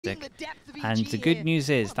And the good news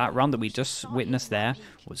is that round that we just witnessed there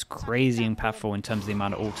was crazy impactful in terms of the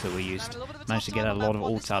amount of ults that we used. Managed to get a lot of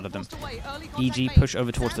ults out of them. EG push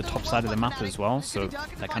over towards the top side of the map as well, so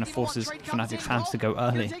that kind of forces FNATIC fans to go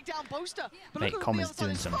early. Mate, Com is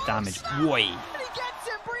doing some damage. Boy!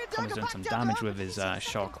 Com is doing some damage with his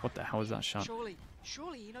shock. What the hell is that shot?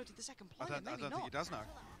 Surely he noted the second player, I don't think he does know.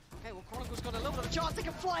 Okay, well, Chronicles got a little bit of a chance. They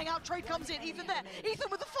can flying out. Trade comes in. Ethan there.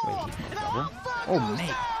 Ethan with the 4. Oh, mate.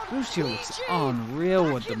 Boostio looks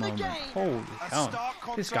unreal at the moment. Holy cow.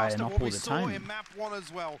 This guy is up all the time. In map 1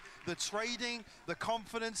 as well. The trading, the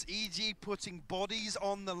confidence, EG putting bodies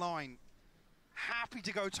on the line. Happy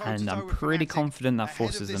to go toe-to-toe And I'm with pretty FNATIC confident that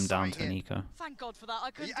forces them down to Nico. Thank God for that. I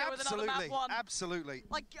couldn't deal with another map 1. Absolutely.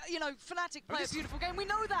 Like, you know, FNATIC play a beautiful game. We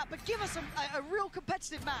know that, but give us a real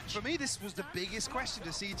competitive match. For me, this was the biggest question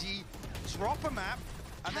to see EG drop a map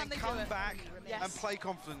and then come back and play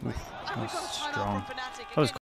confidently. And we've got a timeout from FNATIC. That was